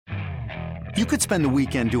You could spend the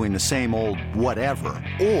weekend doing the same old whatever,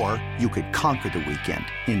 or you could conquer the weekend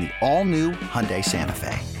in the all-new Hyundai Santa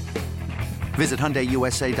Fe. Visit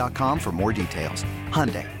HyundaiUSA.com for more details.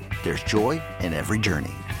 Hyundai, there's joy in every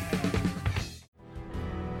journey.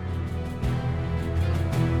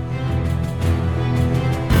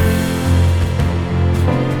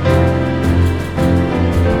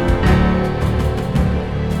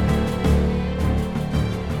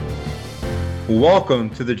 Welcome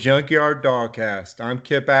to the Junkyard Dogcast. I'm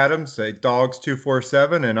Kip Adams at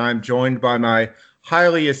Dogs247, and I'm joined by my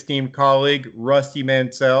highly esteemed colleague, Rusty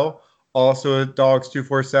Mansell, also at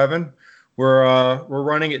Dogs247. We're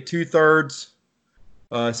running at 2/3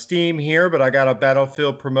 steam here, but I got a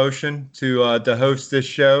Battlefield promotion to host this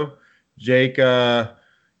show. Jake,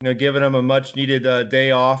 giving him a much-needed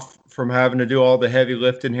day off from having to do all the heavy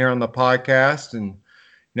lifting here on the podcast. And,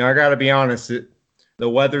 I got to be honest, the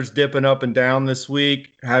weather's dipping up and down this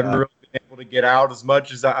week. Haven't really been able to get out as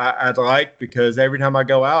much as I'd like because every time I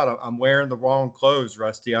go out, I'm wearing the wrong clothes,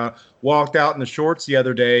 Rusty. I walked out in the shorts the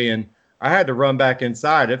other day, and I had to run back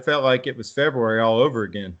inside. It felt like it was February all over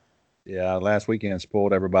again. Yeah, last weekend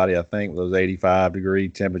spoiled everybody, I think, with those 85-degree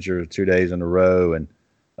temperatures 2 days in a row, and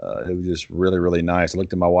it was just really, really nice. I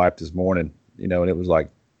looked at my wife this morning, and it was like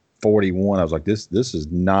 41. I was like, this is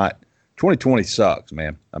not – 2020 sucks,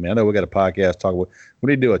 man. I mean, I know we got a podcast talking about – we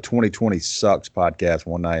need to do a 2020 sucks podcast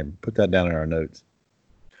one night and put that down in our notes.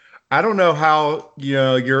 I don't know how,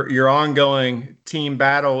 your ongoing team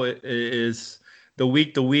battle is – the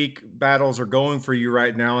week-to-week battles are going for you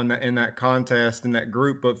right now in that contest, in that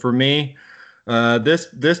group. But for me, this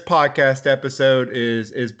podcast episode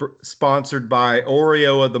is sponsored by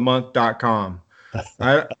OreoofTheMonth.com.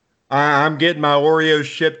 I'm getting my Oreos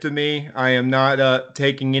shipped to me. I am not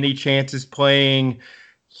taking any chances playing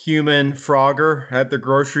human Frogger at the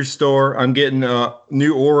grocery store. I'm getting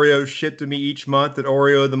new Oreos shipped to me each month at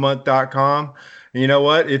OreoofTheMonth.com. And you know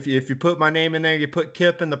what? If you put my name in there, you put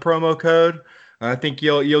Kip in the promo code, I think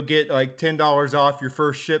you'll get like $10 off your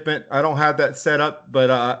first shipment. I don't have that set up,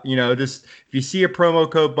 but just if you see a promo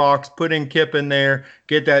code box, put in Kip in there,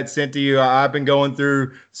 get that sent to you. I've been going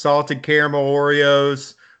through salted caramel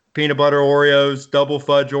Oreos, peanut butter Oreos, double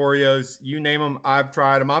fudge Oreos, you name them, I've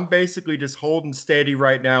tried them. I'm basically just holding steady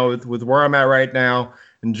right now with where I'm at right now,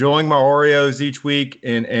 enjoying my Oreos each week,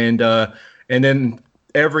 and then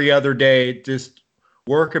every other day just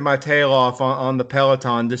working my tail off on the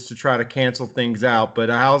Peloton just to try to cancel things out. But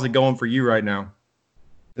how's it going for you right now?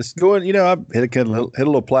 It's going, I hit a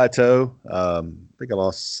little plateau. I think I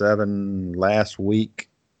lost 7 last week,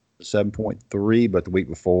 7.3, but the week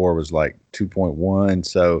before was like 2.1.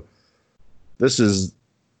 So this is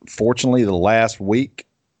fortunately the last week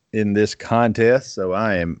in this contest. So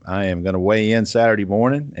I am going to weigh in Saturday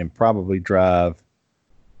morning and probably drive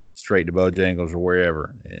straight to Bojangles or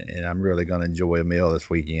wherever, and I'm really going to enjoy a meal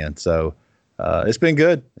this weekend. So it's been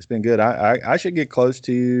good. It's been good. I should get close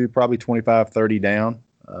to probably 25, 30 down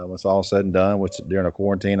when it's all said and done, which during a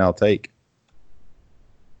quarantine I'll take.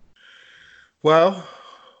 Well,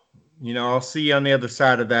 I'll see you on the other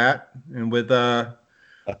side of that. And with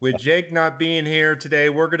Jake not being here today,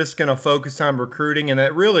 we're just going to focus on recruiting, and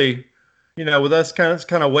that really – with us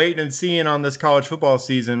kind of waiting and seeing on this college football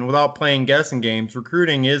season without playing guessing games,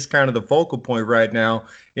 recruiting is kind of the focal point right now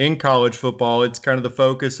in college football. It's kind of the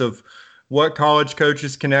focus of what college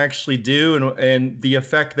coaches can actually do and the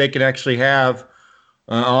effect they can actually have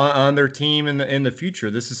on their team in the future.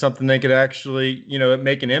 This is something they could actually,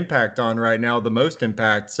 make an impact on right now, the most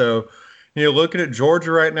impact. So, looking at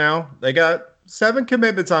Georgia right now, they got 7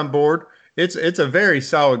 commitments on board. It's a very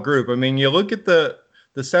solid group. I mean, you look at the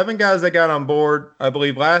 7 guys that got on board, I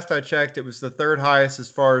believe last I checked, it was the 3rd highest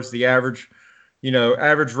as far as the average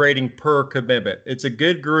rating per commitment. It's a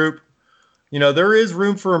good group. There is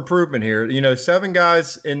room for improvement here. 7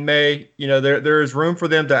 guys in May, there is room for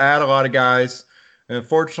them to add a lot of guys. And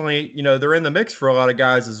unfortunately, they're in the mix for a lot of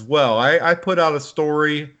guys as well. I put out a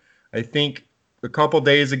story, I think a couple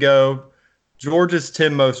days ago, Georgia's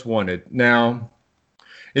 10 most wanted. Now,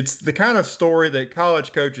 it's the kind of story that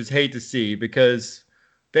college coaches hate to see because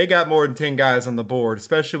they got more than 10 guys on the board,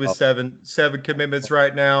 especially with seven commitments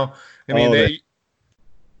right now. I mean,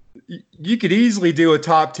 you could easily do a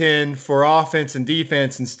top 10 for offense and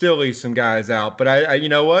defense and still leave some guys out. But I you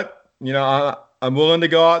know what? I'm willing to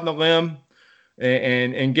go out on the limb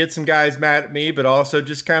and get some guys mad at me, but also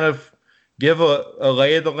just kind of give a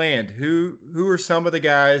lay of the land. Who are some of the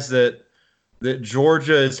guys that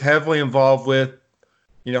Georgia is heavily involved with?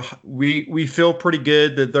 We feel pretty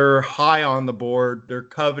good that they're high on the board. They're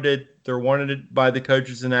coveted. They're wanted by the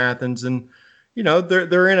coaches in Athens. And,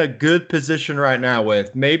 they're in a good position right now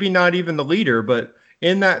with maybe not even the leader, but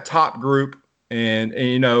in that top group and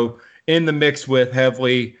in the mix with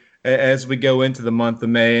heavily as we go into the month of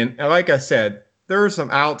May. And like I said, there are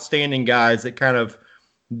some outstanding guys that kind of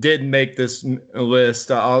didn't make this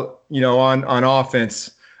list. On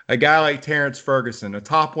offense, a guy like Terrence Ferguson, a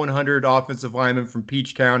top 100 offensive lineman from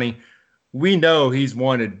Peach County. We know he's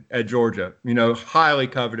wanted at Georgia, highly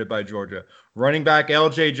coveted by Georgia. Running back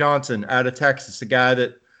L.J. Johnson out of Texas, a guy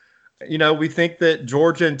that, we think that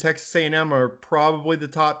Georgia and Texas A&M are probably the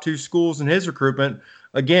top two schools in his recruitment.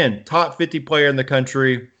 Again, top 50 player in the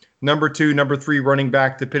country, number 2, number 3 running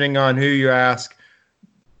back, depending on who you ask.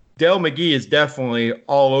 Dale McGee is definitely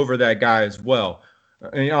all over that guy as well.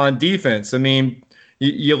 On defense,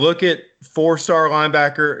 you look at 4-star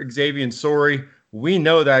linebacker Xavier Sorey. We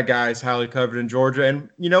know that guy is highly covered in Georgia. And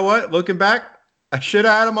you know what? Looking back, I should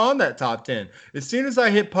have had him on that top 10. As soon as I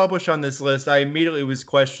hit publish on this list, I immediately was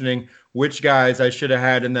questioning which guys I should have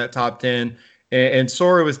had in that top 10. And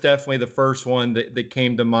Sorey was definitely the first one that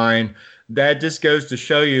came to mind. That just goes to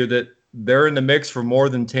show you that they're in the mix for more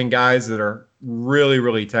than 10 guys that are really,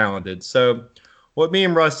 really talented. So what me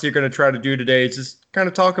and Rusty are going to try to do today is just kind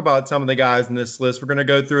of talk about some of the guys in this list. We're going to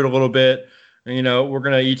go through it a little bit. We're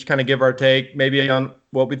going to each kind of give our take, maybe on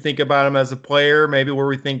what we think about him as a player, maybe where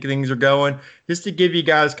we think things are going, just to give you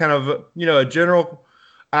guys kind of, a general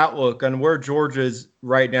outlook on where Georgia is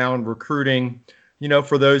right now in recruiting.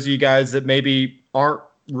 For those of you guys that maybe aren't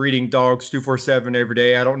reading Dogs 247 every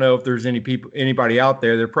day, I don't know if there's anybody out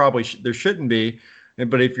there. There probably there shouldn't be.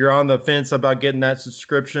 But if you're on the fence about getting that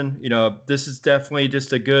subscription, this is definitely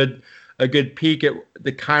just a good peek at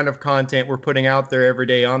the kind of content we're putting out there every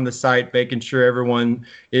day on the site, making sure everyone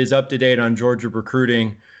is up to date on Georgia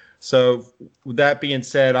recruiting. So with that being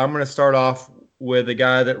said, I'm going to start off with a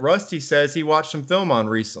guy that Rusty says he watched some film on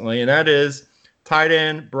recently, and that is tight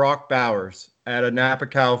end Brock Bowers out of Napa,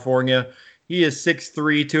 California. He is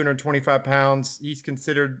 6'3", 225 pounds. He's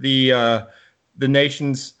considered the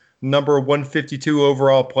nation's number 152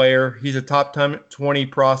 overall player. He's a top 20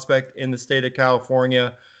 prospect in the state of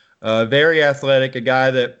California. Very athletic, a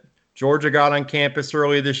guy that Georgia got on campus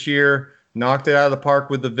early this year, knocked it out of the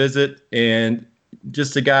park with the visit, and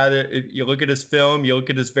just a guy that if you look at his film, you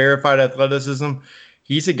look at his verified athleticism,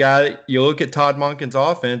 he's a guy that you look at Todd Monken's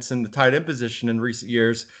offense and the tight end position in recent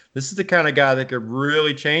years. This is the kind of guy that could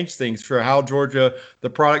really change things for how the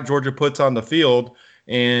product Georgia puts on the field.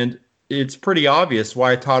 And it's pretty obvious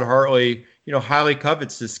why Todd Hartley, highly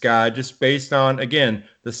covets this guy just based on, again,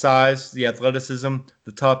 the size, the athleticism,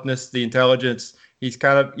 the toughness, the intelligence. He's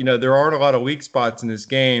kind of, there aren't a lot of weak spots in this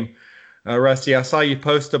game. Rusty, I saw you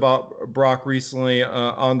post about Brock recently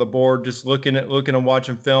on the board, just looking and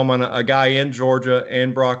watching film on a guy in Georgia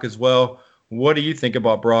and Brock as well. What do you think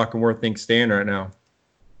about Brock and where things stand right now?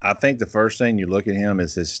 I think the first thing you look at him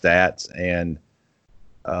is his stats, and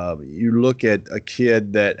you look at a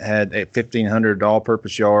kid that had 1,500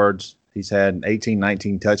 all-purpose yards. He's had 18,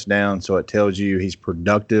 19 touchdowns, so it tells you he's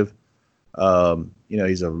productive.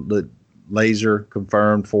 He's a laser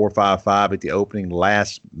confirmed 4.55 at the opening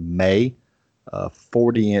last May,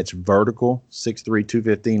 40-inch vertical, 6'3",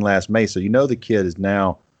 215 last May. So the kid is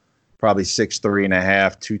now probably 6'3 and a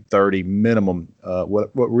half, 230 minimum. What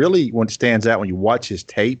really stands out when you watch his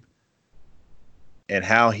tape and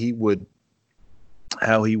how he would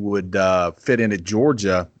fit into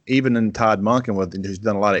Georgia, even in Todd Monken, who's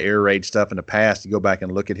done a lot of air raid stuff in the past. You go back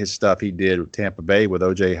and look at his stuff he did with Tampa Bay with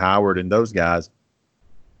O.J. Howard and those guys.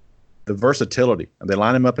 The versatility. They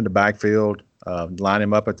line him up in the backfield, line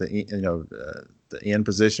him up at the end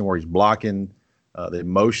position where he's blocking. They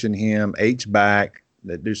motion him H-back.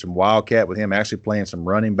 They do some wildcat with him actually playing some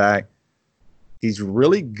running back. He's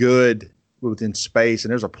really good within space,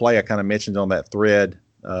 and there's a play I kind of mentioned on that thread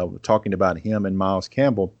talking about him and Miles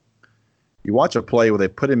Campbell. You watch a play where they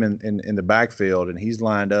put him in the backfield, and he's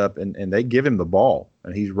lined up, and they give him the ball,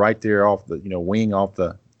 and he's right there off the wing off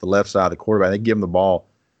the left side of the quarterback. They give him the ball,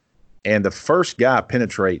 and the first guy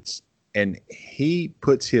penetrates, and he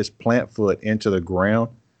puts his plant foot into the ground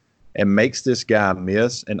and makes this guy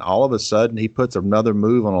miss, and all of a sudden he puts another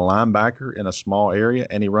move on a linebacker in a small area,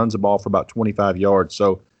 and he runs the ball for about 25 yards.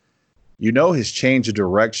 So his change of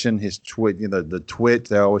direction, his twitch, the twitch,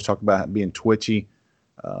 they always talk about being twitchy.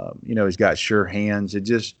 He's got sure hands.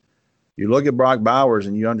 You look at Brock Bowers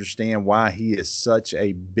and you understand why he is such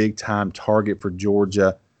a big-time target for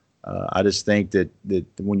Georgia. I just think that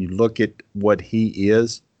when you look at what he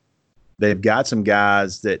is, they've got some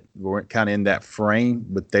guys that weren't kind of in that frame,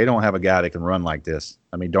 but they don't have a guy that can run like this.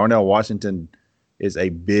 Darnell Washington is a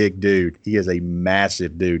big dude. He is a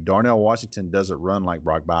massive dude. Darnell Washington doesn't run like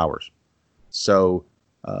Brock Bowers. So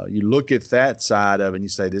you look at that side of it and you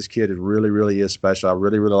say, this kid really is special. I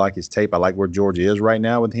really like his tape. I like where Georgia is right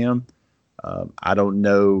now with him. I don't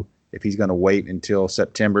know if he's going to wait until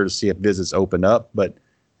September to see if visits open up. But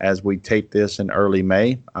as we tape this in early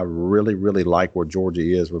May, I really like where Georgia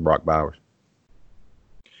is with Brock Bowers.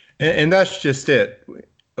 And that's just it.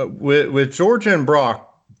 With Georgia and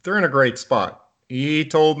Brock, they're in a great spot. He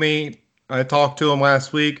told me, I talked to him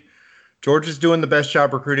last week, Georgia's doing the best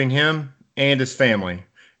job recruiting him and his family.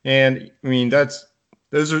 And I mean, those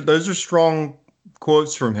are strong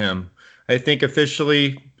quotes from him. I think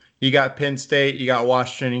officially you got Penn State, you got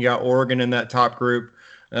Washington, you got Oregon in that top group.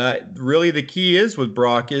 Really the key is with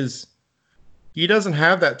Brock is he doesn't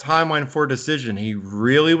have that timeline for a decision. He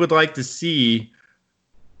really would like to see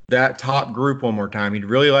that top group one more time. He'd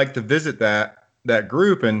really like to visit that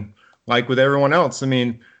group. And like with everyone else, I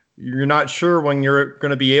mean, you're not sure when you're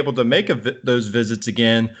going to be able to make those visits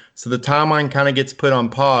again. So the timeline kind of gets put on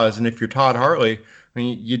pause. And if you're Todd Hartley, I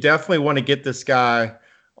mean, you definitely want to get this guy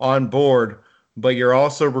on board, but you're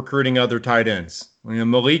also recruiting other tight ends. You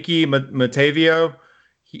know, Maliki Matavio,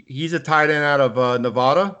 he's a tight end out of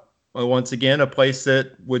Nevada. Once again, a place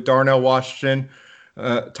that with Darnell Washington,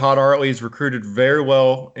 Todd Hartley's recruited very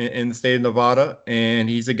well in the state of Nevada, and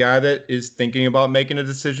he's a guy that is thinking about making a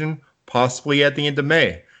decision possibly at the end of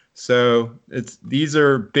May. So these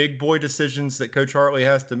are big boy decisions that Coach Hartley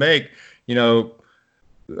has to make. You know,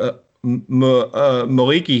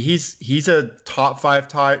 Maliki, he's a top 5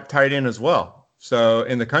 tight end as well. So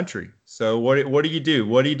in the country. So what do you do?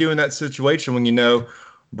 What do you do in that situation when you know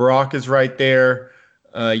Brock is right there?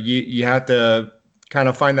 You have to kind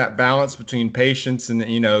of find that balance between patience and,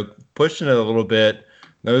 you know, pushing it a little bit.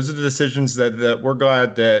 Those are the decisions that we're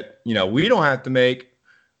glad that, you know, we don't have to make.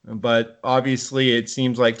 But obviously it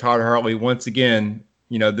seems like Todd Hartley, once again,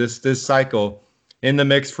 you know, this cycle in the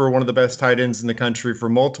mix for one of the best tight ends in the country, for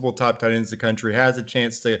multiple top tight ends in the country, has a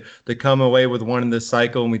chance to come away with one in this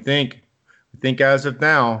cycle. And we think as of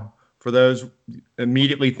now, for those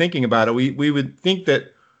immediately thinking about it, we would think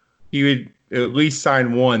that he would at least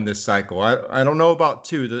sign one this cycle. I don't know about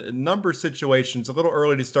 2. The number situation's a little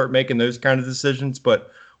early to start making those kind of decisions,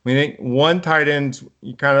 but we think one tight end's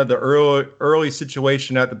kind of the early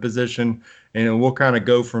situation at the position, and we'll kind of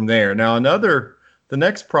go from there. Now, the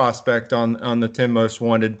next prospect on the 10 most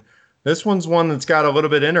wanted, this one's one that's got a little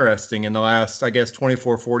bit interesting in the last, I guess,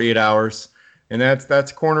 24, 48 hours, and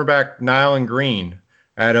that's cornerback Nyland Green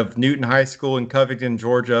out of Newton High School in Covington,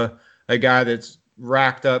 Georgia, a guy that's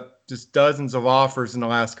racked up just dozens of offers in the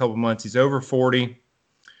last couple of months. He's over 40,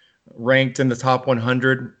 ranked in the top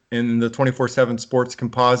 100 in the 24/7 Sports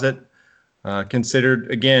Composite, considered,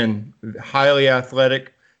 again, highly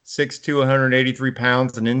athletic, 6'2", 183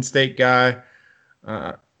 pounds, an in-state guy.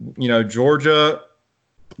 You know, Georgia,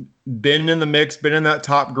 been in the mix, been in that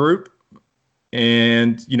top group.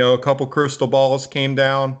 And, you know, a couple crystal balls came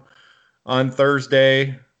down on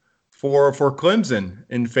Thursday for Clemson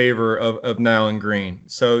in favor of Nyland Green.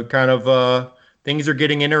 So kind of things are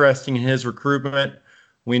getting interesting in his recruitment.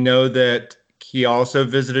 We know that he also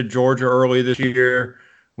visited Georgia early this year.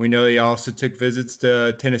 We know he also took visits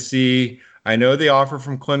to Tennessee. I know the offer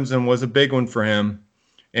from Clemson was a big one for him.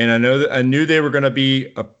 And I knew they were going to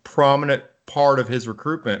be a prominent part of his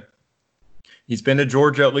recruitment. He's been to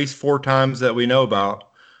Georgia at least 4 times that we know about.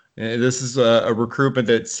 And this is a recruitment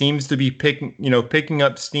that seems to be picking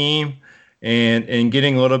up steam and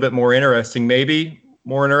getting a little bit more interesting, maybe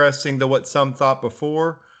more interesting than what some thought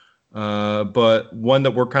before. But one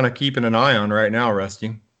that we're kind of keeping an eye on right now,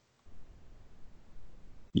 Rusty.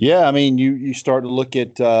 Yeah, I mean, you start to look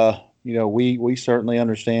at, we certainly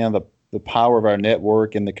understand the power of our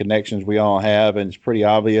network and the connections we all have, and it's pretty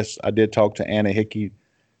obvious. I did talk to Anna Hickey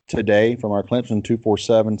today from our Clemson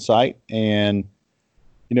 247 site, and,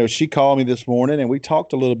 you know, she called me this morning, and we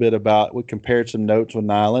talked a little bit about, we compared some notes with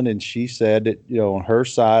Nyland, and she said that, you know, on her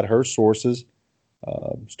side, her sources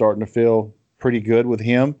starting to feel pretty good with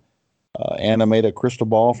him. Anna made a crystal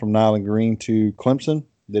ball from Nyland Green to Clemson.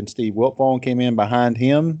 Then Steve Wiltfong came in behind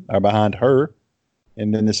her.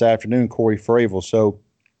 And then this afternoon, Corey Fravel. So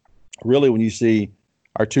really, when you see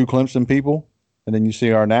our 2 Clemson people, and then you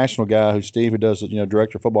see our national guy, who's Steve, who does, you know,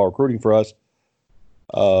 director of football recruiting for us,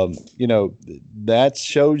 you know, that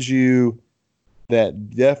shows you that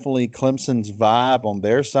definitely Clemson's vibe on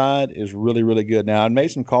their side is really, really good. Now, I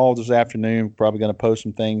made some calls this afternoon, probably going to post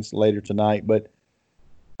some things later tonight, but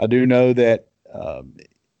I do know that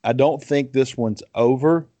I don't think this one's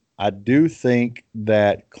over. I do think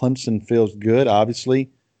that Clemson feels good, obviously.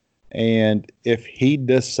 And if he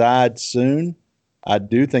decides soon, I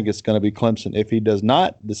do think it's going to be Clemson. If he does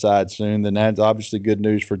not decide soon, then that's obviously good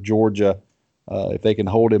news for Georgia if they can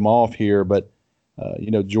hold him off here. But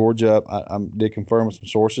Georgia, I did confirm with some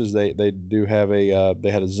sources they do have they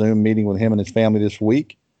had a Zoom meeting with him and his family this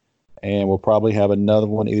week, and we'll probably have another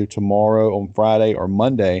one either tomorrow on Friday or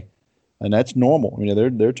Monday, and that's normal.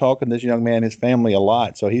 They're talking to this young man, his family, a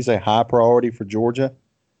lot, so he's a high priority for Georgia.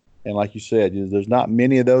 And like you said, there's not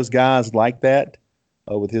many of those guys like that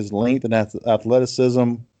with his length and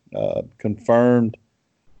athleticism, confirmed,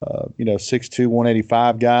 6'2",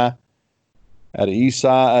 185 guy. At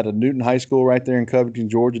Newton High School right there in Covington,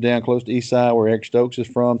 Georgia, down close to Eastside where Eric Stokes is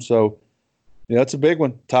from. So, that's a big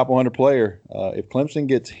one, top 100 player. If Clemson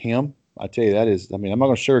gets him, I tell you, I'm not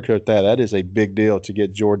going to sugarcoat that. That is a big deal to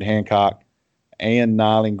get Jordan Hancock and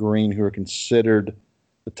Nyland Green, who are considered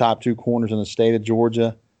the top 2 corners in the state of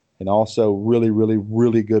Georgia, and also really, really,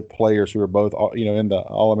 really good players who are both, in the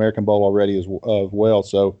All-American Bowl already as well.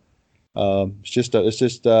 So it's just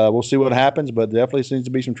we'll see what happens, but definitely seems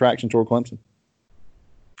to be some traction toward Clemson.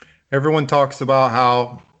 Everyone talks about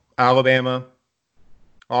how Alabama,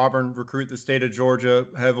 Auburn recruit the state of Georgia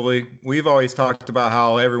heavily. We've always talked about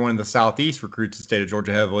how everyone in the Southeast recruits the state of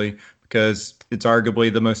Georgia heavily because it's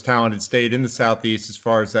arguably the most talented state in the Southeast as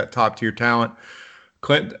far as that top-tier talent.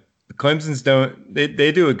 Clemson's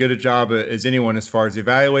they do a good a job as anyone as far as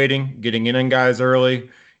evaluating, getting in on guys early,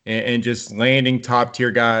 and just landing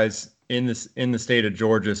top-tier guys in the state of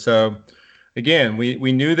Georgia. So, again,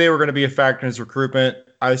 we knew they were going to be a factor in his recruitment.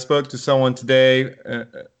 I spoke to someone today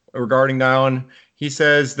regarding Nyland. He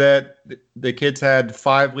says that the kid's had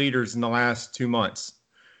 5 leaders in the last 2 months,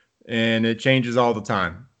 and it changes all the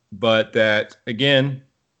time. But that, again,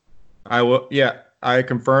 I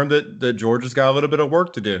confirmed that Georgia's got a little bit of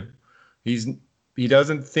work to do. He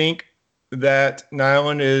doesn't think that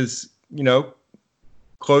Nyland is,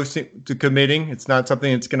 close to committing. It's not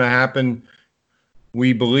something that's going to happen,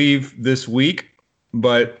 we believe, this week.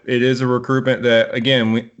 But it is a recruitment that,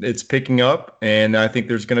 again, it's picking up, and I think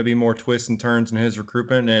there's going to be more twists and turns in his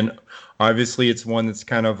recruitment. And obviously, it's one that's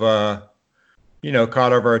kind of,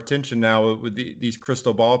 caught our attention now with these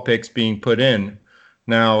crystal ball picks being put in.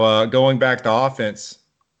 Now, going back to offense,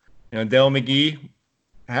 Dale McGee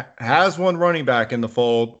has one running back in the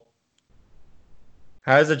fold,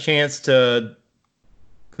 has a chance to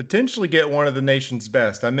potentially get one of the nation's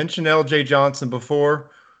best. I mentioned L.J. Johnson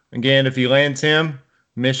before. Again, if he lands him,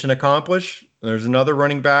 mission accomplished. There's another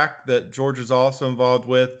running back that Georgia's also involved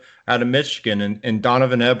with out of Michigan, and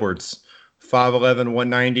Donovan Edwards, 5'11",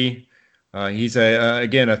 190. He's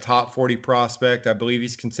a top 40 prospect. I believe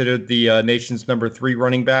he's considered the nation's number 3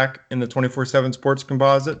 running back in the 24/7 Sports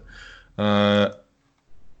Composite.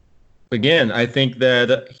 Again, I think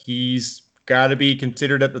that he's got to be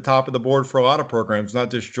considered at the top of the board for a lot of programs,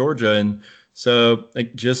 not just Georgia. And so,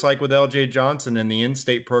 just like with L.J. Johnson and the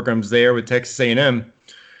in-state programs there with Texas A&M,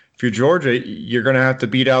 if you're Georgia, you're going to have to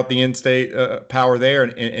beat out the in-state power there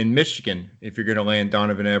in Michigan if you're going to land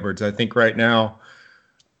Donovan Edwards. I think right now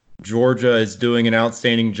Georgia is doing an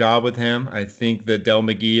outstanding job with him. I think that Del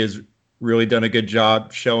McGee has really done a good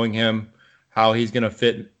job showing him how he's going to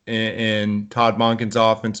fit in Todd Monken's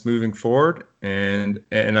offense moving forward. And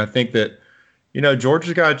I think that,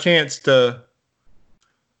 Georgia's got a chance to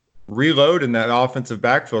reload in that offensive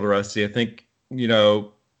backfield, Rusty. I think,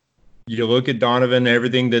 you look at Donovan,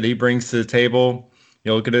 everything that he brings to the table.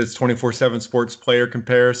 You look at his 24/7 Sports player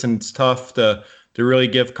comparison. It's tough to really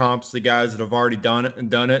give comps to guys that have already done it,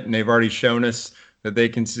 and they've already shown us that they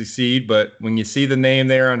can succeed. But when you see the name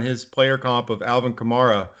there on his player comp of Alvin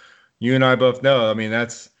Kamara, you and I both know,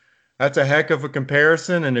 that's a heck of a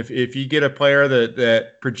comparison. And if you get a player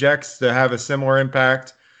that projects to have a similar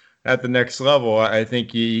impact at the next level, I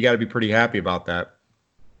think you got to be pretty happy about that.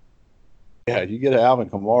 Yeah, if you get an Alvin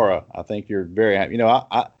Kamara, I think you're very happy.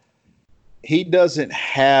 He doesn't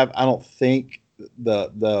have, I don't think,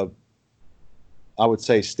 the I would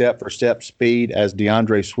say step-for-step speed as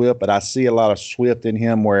DeAndre Swift, but I see a lot of Swift in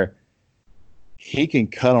him where he can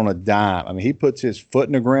cut on a dime. He puts his foot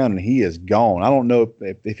in the ground and he is gone. I don't know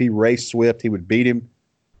if he raced Swift, he would beat him.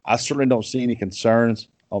 I certainly don't see any concerns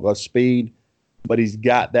of speed, but he's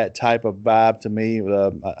got that type of vibe to me.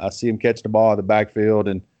 I see him catch the ball in the backfield,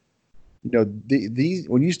 and these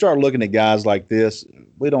when you start looking at guys like this,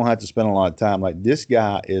 we don't have to spend a lot of time. Like, this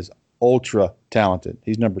guy is ultra talented.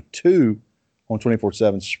 He's number 2 on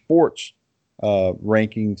 24/7 Sports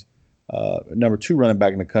rankings, number 2 running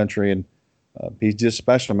back in the country, and he's just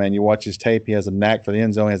special, man. You watch his tape; he has a knack for the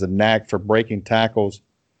end zone. He has a knack for breaking tackles.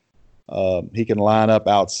 He can line up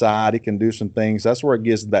outside. He can do some things. That's where it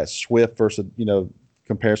gives that Swift versus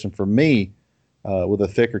comparison for me with a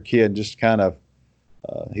thicker kid. Just kind of.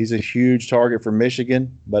 He's a huge target for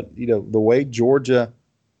Michigan, but the way Georgia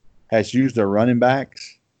has used their running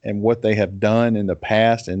backs and what they have done in the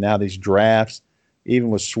past, and now these drafts, even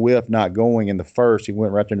with Swift not going in the first, he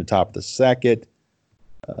went right there in the top of the second.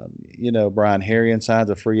 Brian Herrien signs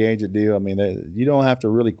a free agent deal. I mean, you don't have to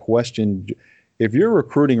really question. If you're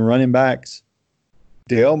recruiting running backs,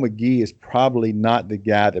 Dale McGee is probably not the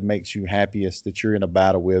guy that makes you happiest that you're in a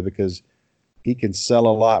battle with, because he can sell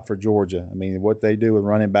a lot for Georgia. I mean, what they do with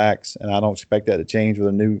running backs, and I don't expect that to change with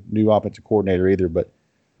a new offensive coordinator either. But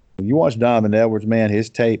when you watch Donovan Edwards, man, his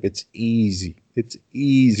tape, it's easy. It's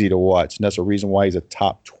easy to watch, and that's the reason why he's a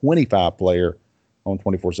top 25 player on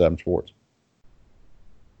 24/7 Sports.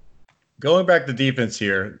 Going back to defense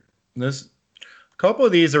here, a couple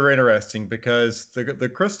of these are interesting because the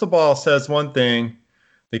crystal ball says one thing,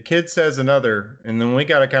 the kid says another, and then we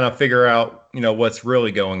got to kind of figure out, what's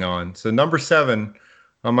really going on. So number 7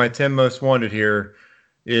 on my 10 most wanted here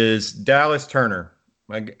is Dallas Turner,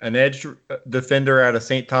 an edge defender out of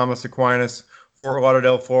St. Thomas Aquinas, Fort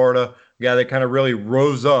Lauderdale, Florida. A guy that kind of really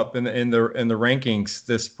rose up in the rankings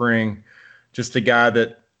this spring. Just a guy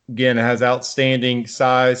that, again, has outstanding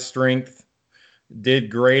size, strength,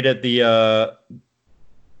 did great at the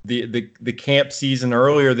camp season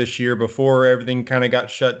earlier this year before everything kind of got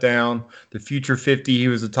shut down. The Future 50, he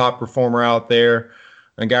was a top performer out there.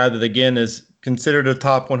 A guy that, again, is considered a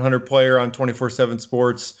top 100 player on 24/7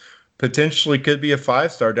 Sports. Potentially could be a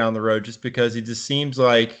 5-star down the road, just because he just seems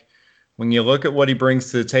like, when you look at what he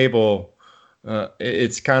brings to the table,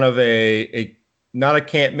 it's kind of a not a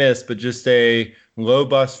can't miss, but just a low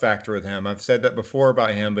bust factor with him. I've said that before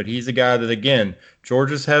about him, but he's a guy that, again,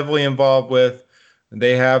 Georgia's heavily involved with.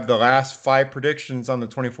 They have the last 5 predictions on the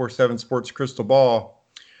 24/7 Sports crystal ball.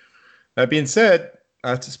 That being said,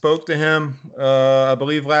 I spoke to him, I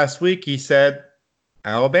believe last week. He said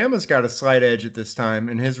Alabama's got a slight edge at this time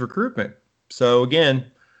in his recruitment. So, again,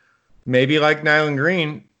 maybe like Nyland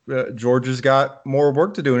Green, Georgia's got more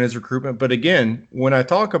work to do in his recruitment. But, again, when we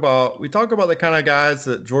talk about the kind of guys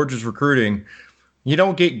that Georgia's recruiting, you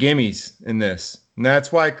don't get gimmies in this. And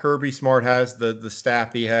that's why Kirby Smart has the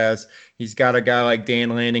staff he has. He's got a guy like Dan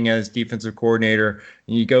Lanning as defensive coordinator.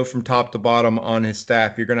 And you go from top to bottom on his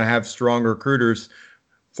staff, you're going to have strong recruiters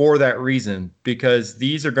for that reason, because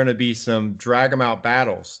these are going to be some drag-them-out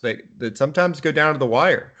battles that sometimes go down to the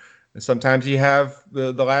wire. And sometimes you have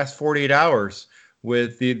the last 48 hours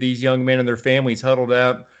with these young men and their families huddled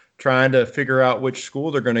up trying to figure out which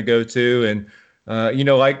school they're going to go to. And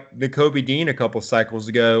like the Kobe Dean a couple cycles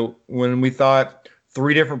ago, when we thought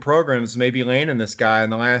 3 different programs maybe landing this guy in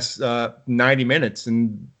the last 90 minutes,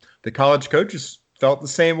 and the college coaches felt the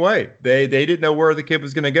same way. They didn't know where the kid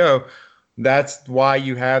was going to go. That's why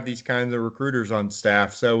you have these kinds of recruiters on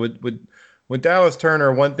staff. So with Dallas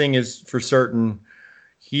Turner, one thing is for certain,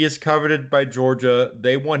 he is coveted by Georgia.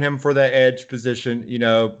 They want him for that edge position.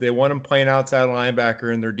 They want him playing outside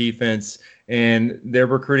linebacker in their defense, and they're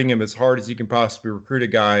recruiting him as hard as you can possibly recruit a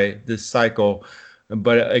guy this cycle.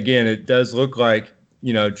 But again, it does look like,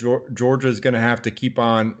 Georgia is going to have to keep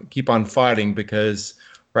on fighting, because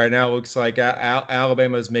right now it looks like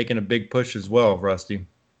Alabama is making a big push as well, Rusty.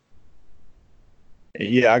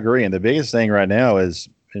 Yeah, I agree. And the biggest thing right now is,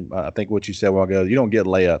 I think what you said a while ago, you don't get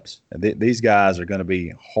layups. And these guys are going to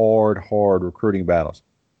be hard recruiting battles.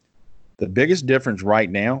 The biggest difference right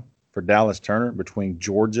now for Dallas Turner between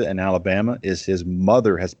Georgia and Alabama is his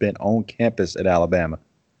mother has been on campus at Alabama.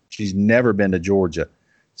 She's never been to Georgia.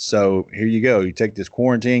 So here you go. You take this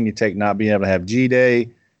quarantine, you take not being able to have G-Day,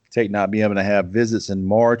 you take not being able to have visits in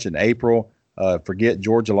March and April. Forget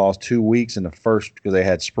Georgia lost 2 weeks in the first because they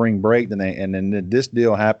had spring break, and then this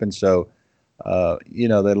deal happened. So,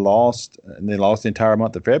 they lost the entire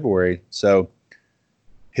month of February. So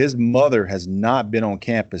his mother has not been on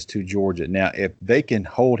campus to Georgia. Now, if they can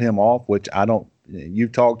hold him off, which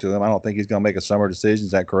you've talked to him, I don't think he's going to make a summer decision.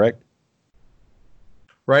 Is that correct?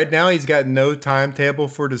 Right now, he's got no timetable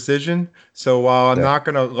for decision. So while I'm not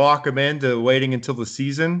going to lock him into waiting until the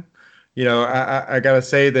season, I got to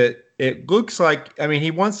say that it looks like,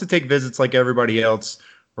 he wants to take visits like everybody else.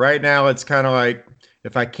 Right now, it's kind of like,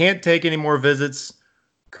 if I can't take any more visits,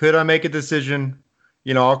 could I make a decision?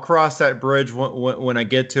 I'll cross that bridge when I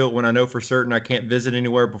get to it, when I know for certain I can't visit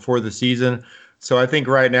anywhere before the season. So I think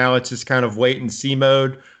right now it's just kind of wait and see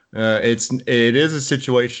mode. It is a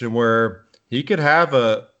situation where he could have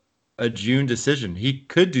a June decision. He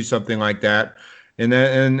could do something like that.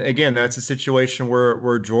 And again, that's a situation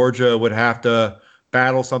where Georgia would have to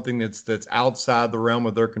battle something that's outside the realm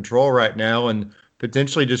of their control right now, and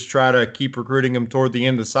potentially just try to keep recruiting him toward the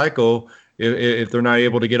end of the cycle if they're not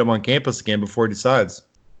able to get him on campus again before he decides.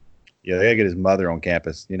 Yeah, they got to get his mother on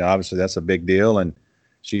campus. Obviously that's a big deal, and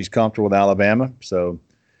she's comfortable with Alabama. So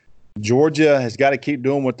Georgia has got to keep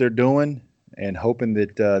doing what they're doing and hoping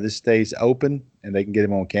that this stays open and they can get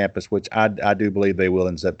him on campus, which I do believe they will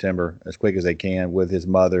in September as quick as they can with his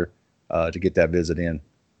mother to get that visit in.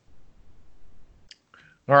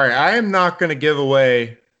 All right, I am not going to give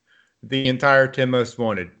away the entire 10 Most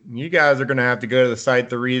Wanted. You guys are going to have to go to the site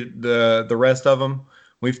to read the rest of them.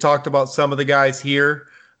 We've talked about some of the guys here.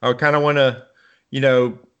 I kind of want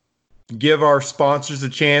to, give our sponsors a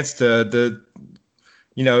chance to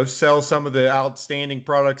sell some of the outstanding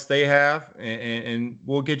products they have, and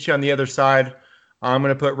we'll get you on the other side. I'm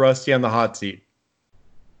going to put Rusty on the hot seat.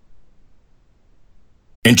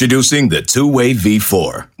 Introducing the Two-Way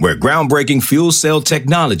V4, where groundbreaking fuel cell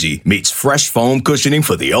technology meets fresh foam cushioning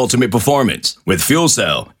for the ultimate performance. With fuel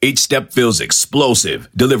cell, each step feels explosive,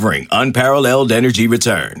 delivering unparalleled energy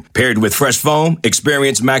return. Paired with fresh foam,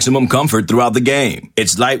 experience maximum comfort throughout the game.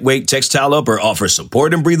 Its lightweight textile upper offers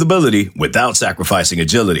support and breathability without sacrificing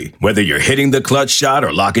agility. Whether you're hitting the clutch shot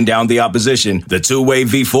or locking down the opposition, the Two-Way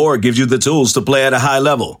V4 gives you the tools to play at a high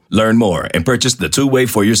level. Learn more and purchase the Two-Way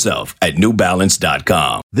for yourself at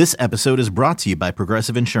newbalance.com. This episode is brought to you by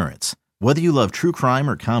Progressive Insurance. Whether you love true crime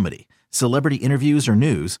or comedy, celebrity interviews or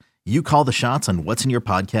news, you call the shots on what's in your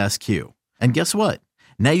podcast queue. And guess what?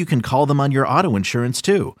 Now you can call them on your auto insurance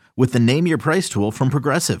too with the Name Your Price tool from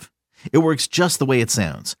Progressive. It works just the way it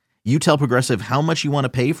sounds. You tell Progressive how much you want to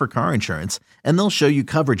pay for car insurance, and they'll show you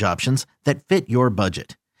coverage options that fit your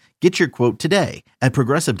budget. Get your quote today at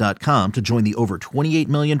Progressive.com to join the over 28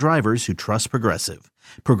 million drivers who trust Progressive.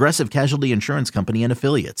 Progressive Casualty Insurance Company and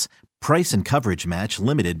Affiliates. Price and coverage match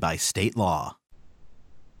limited by state law.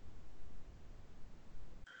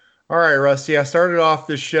 All right, Rusty, I started off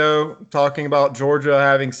this show talking about Georgia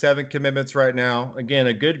having 7 commitments right now. Again,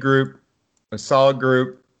 a good group, a solid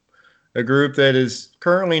group, a group that is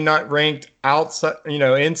currently not ranked outside,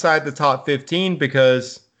 inside the top 15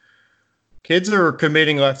 because kids are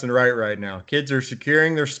committing left and right now. Kids are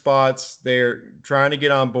securing their spots. They're trying to get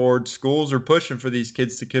on board. Schools are pushing for these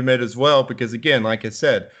kids to commit as well because, again, like I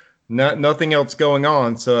said, nothing else going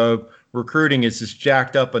on. So recruiting is just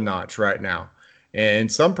jacked up a notch right now.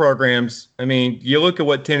 And some programs, you look at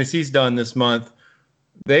what Tennessee's done this month.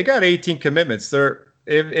 They got 18 commitments.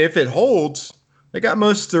 If it holds, they got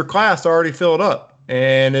most of their class already filled up.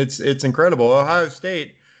 And it's incredible. Ohio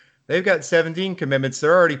State, they've got 17 commitments.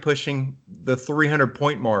 They're already pushing the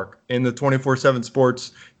 300-point mark in the 24/7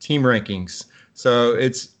 Sports team rankings. So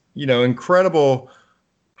it's, incredible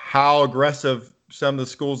how aggressive some of the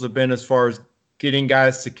schools have been as far as getting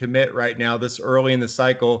guys to commit right now this early in the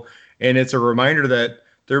cycle. And it's a reminder that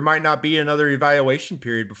there might not be another evaluation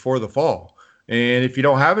period before the fall. And if you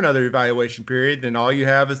don't have another evaluation period, then all you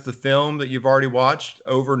have is the film that you've already watched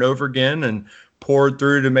over and over again and poured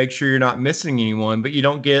through to make sure you're not missing anyone, but you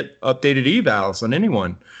don't get updated evals on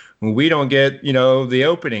anyone. We don't get, the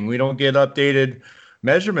opening. We don't get updated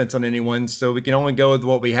measurements on anyone, so we can only go with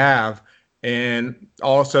what we have. And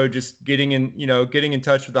also just getting in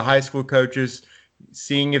touch with the high school coaches,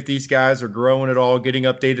 seeing if these guys are growing at all, getting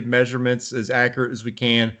updated measurements as accurate as we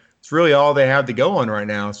can. It's really all they have to go on right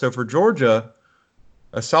now. So for Georgia,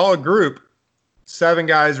 a solid group, 7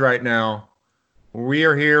 guys right now. We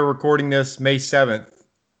are here recording this May 7th.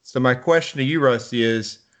 So my question to you, Rusty,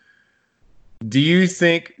 is do you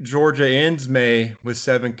think Georgia ends May with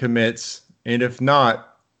 7 commits? And if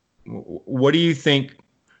not, what do you think?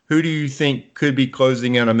 Who do you think could be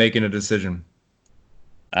closing in on making a decision?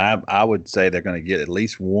 I would say they're going to get at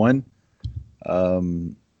least one.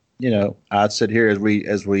 I'd sit here as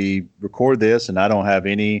we record this, and I don't have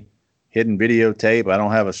any hidden videotape. I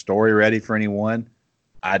don't have a story ready for anyone.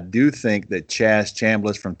 I do think that Chaz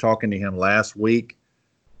Chambliss, from talking to him last week,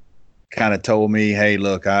 kind of told me, "Hey,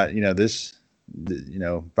 look, if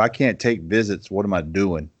I can't take visits, what am I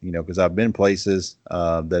doing? Because I've been places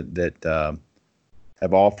that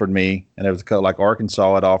have offered me, and it was like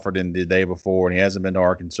Arkansas had offered him the day before, and he hasn't been to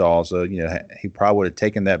Arkansas, so he probably would have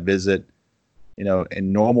taken that visit,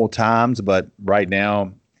 in normal times, but right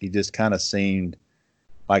now he just kind of seemed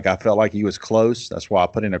like I felt like he was close. That's why I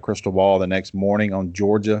put in a crystal ball the next morning on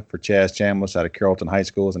Georgia for Chaz Chambliss out of Carrollton High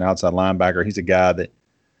School as an outside linebacker. He's a guy that,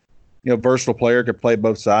 versatile player, could play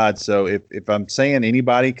both sides. So if I'm saying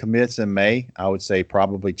anybody commits in May, I would say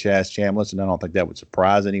probably Chaz Chambliss, and I don't think that would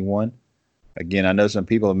surprise anyone. Again, I know some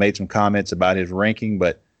people have made some comments about his ranking,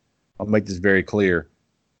 but I'll make this very clear.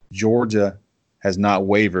 Georgia has not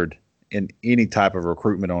wavered in any type of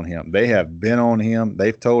recruitment on him. They have been on him.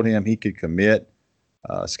 They've told him he could commit.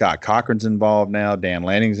 Scott Cochran's involved now. Dan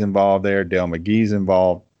Lanning's involved there. Dale McGee's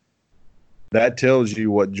involved. That tells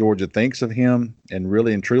you what Georgia thinks of him. And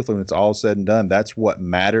really and truthfully, when it's all said and done, that's what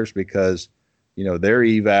matters, because their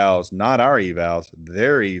evals, not our evals,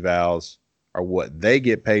 their evals are what they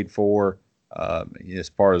get paid for as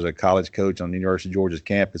far as a college coach on the University of Georgia's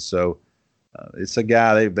campus. So it's a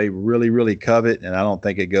guy they really, really covet, and I don't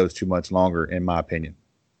think it goes too much longer, in my opinion.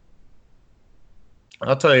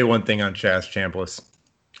 I'll tell you one thing on Chaz Chambliss.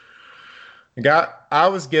 I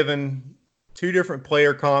was given 2 different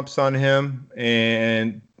player comps on him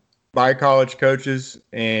and by college coaches,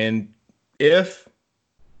 and if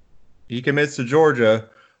he commits to Georgia,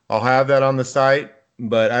 I'll have that on the site,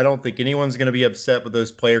 but I don't think anyone's going to be upset with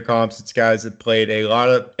those player comps. It's guys that played a lot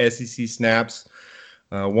of SEC snaps.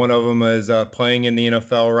 One of them is playing in the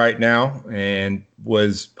NFL right now and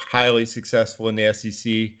was highly successful in the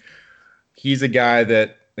SEC. He's a guy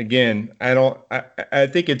that, again, I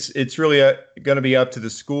think it's really going to be up to the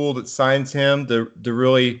school that signs him to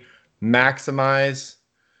really maximize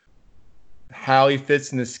how he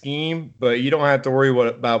fits in the scheme, but you don't have to worry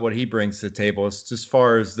about what he brings to the table. It's just as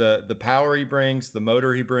far as the power he brings, the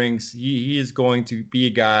motor he brings. He is going to be a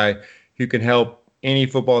guy who can help any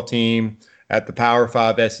football team at the Power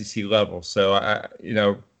 5 SEC level. So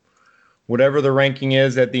whatever the ranking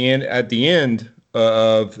is at the end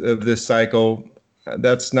of this cycle,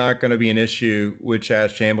 that's not going to be an issue with Chaz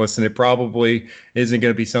Chambliss, and it probably isn't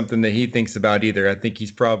going to be something that he thinks about either. I think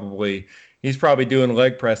he's probably doing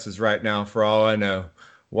leg presses right now, for all I know,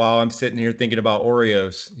 while I'm sitting here thinking about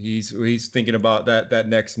Oreos. He's thinking about that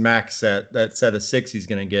next max set, that set of 6 he's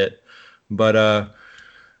going to get. But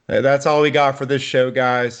that's all we got for this show,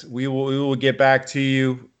 guys. We will get back to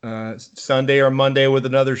you Sunday or Monday with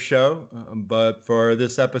another show. But for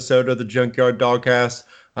this episode of the Junkyard Dogcast,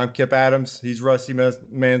 I'm Kip Adams. He's Rusty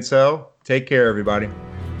Mansell. Take care, everybody.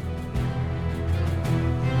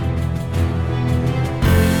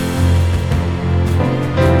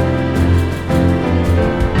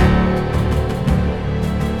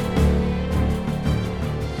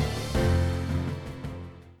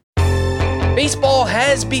 Baseball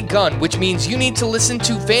has begun, which means you need to listen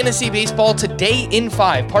to Fantasy Baseball Today in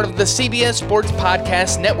 5, part of the CBS Sports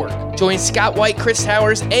Podcast Network. Join Scott White, Chris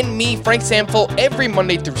Towers, and me, Frank Samfel, every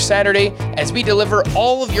Monday through Saturday as we deliver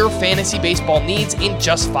all of your fantasy baseball needs in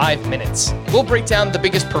just 5 minutes. We'll break down the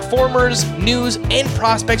biggest performers, news, and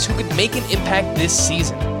prospects who could make an impact this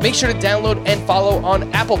season. Make sure to download and follow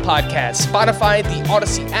on Apple Podcasts, Spotify, the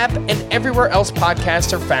Odyssey app, and everywhere else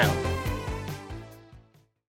podcasts are found.